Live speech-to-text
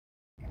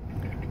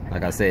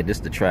Like I said, this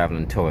is the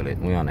traveling toilet.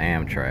 We on the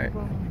Amtrak.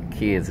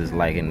 Kids is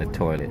liking the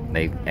toilet.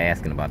 They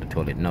asking about the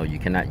toilet. No, you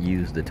cannot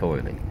use the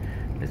toilet.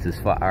 This is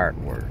for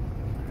artwork.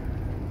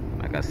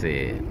 Like I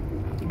said,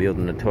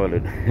 building the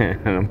toilet.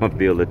 I'm gonna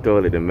build a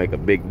toilet and make a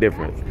big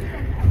difference.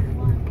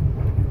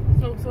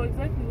 So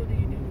exactly what do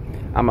you do?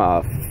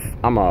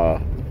 I'm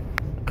a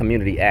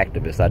community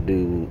activist. I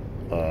do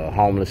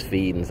homeless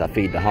feedings. I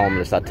feed the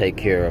homeless. I take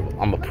care of.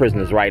 I'm a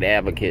prisoner's right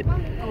advocate. Oh,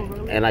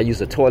 really? And I use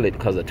the toilet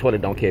because the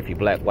toilet don't care if you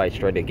black, white,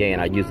 straight, or gay.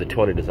 And I use the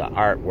toilet as an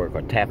artwork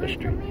or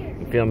tapestry.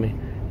 You feel me?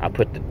 I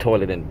put the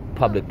toilet in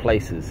public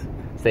places.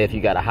 Say if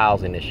you got a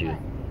housing issue,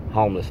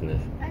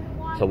 homelessness.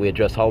 So we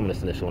address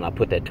homelessness when I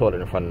put that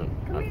toilet in front of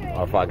them.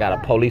 Or if I got a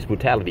police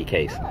brutality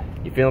case.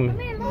 You feel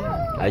me?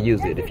 I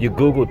use it. If you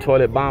Google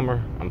toilet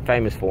bomber, I'm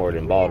famous for it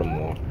in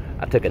Baltimore.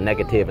 I took a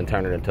negative and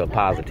turned it into a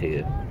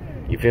positive.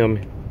 You feel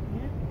me?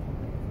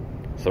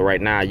 So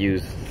right now I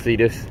use, see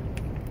this?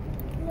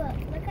 Look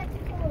at the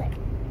toilet.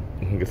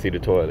 You can see the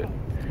toilet.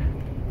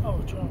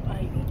 Oh, Trump, I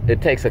hate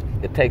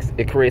it.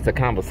 It creates a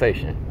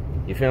conversation.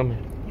 You feel me?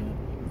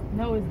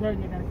 No, it's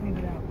dirty. I gotta clean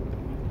it out.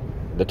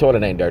 The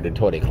toilet ain't dirty, the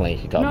toilet clean.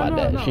 She talking about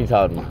that. No. She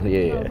talking about,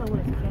 yeah.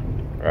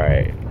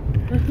 Right.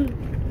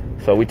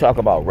 So we talk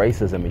about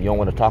racism, and you don't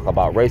want to talk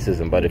about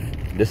racism, but if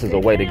this is a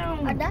way to...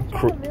 That's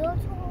your real toilet?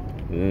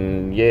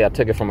 Yeah, I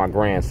took it from my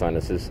grandson.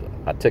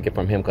 I took it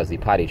from him because he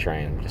potty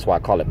trained. That's why I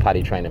call it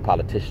potty training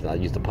politicians. I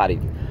use a potty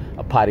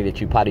that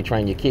you potty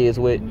train your kids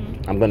with.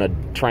 Mm-hmm. I'm gonna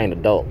train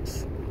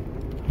adults.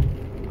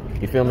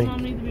 You feel me?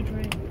 Don't need to be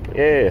trained.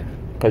 Yeah,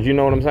 because you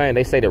know what I'm saying?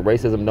 They say that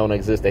racism don't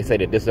exist. They say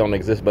that this don't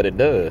exist, but it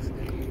does.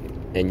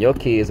 And your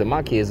kids and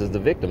my kids is the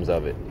victims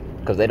of it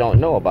because they don't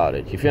know about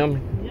it. You feel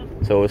me? Yep.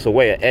 So it's a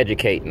way of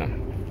educating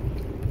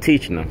them,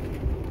 teaching them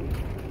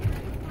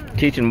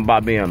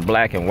about being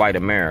black and white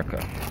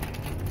America.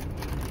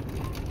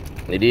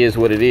 It is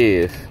what it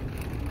is,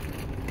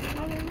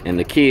 and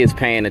the kids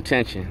paying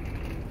attention.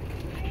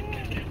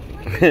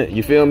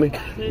 You feel me?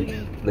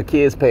 The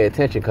kids pay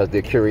attention because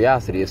their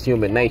curiosity is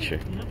human nature.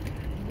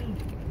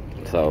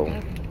 So,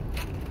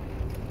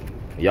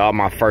 y'all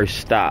my first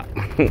stop.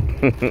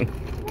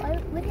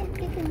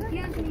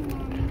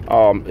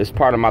 It's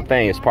part of my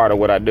thing. It's part of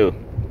what I do.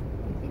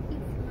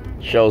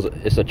 Shows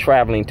it's a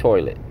traveling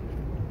toilet.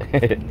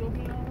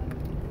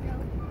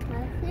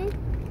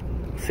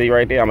 See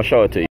right there? I'm gonna show it to you.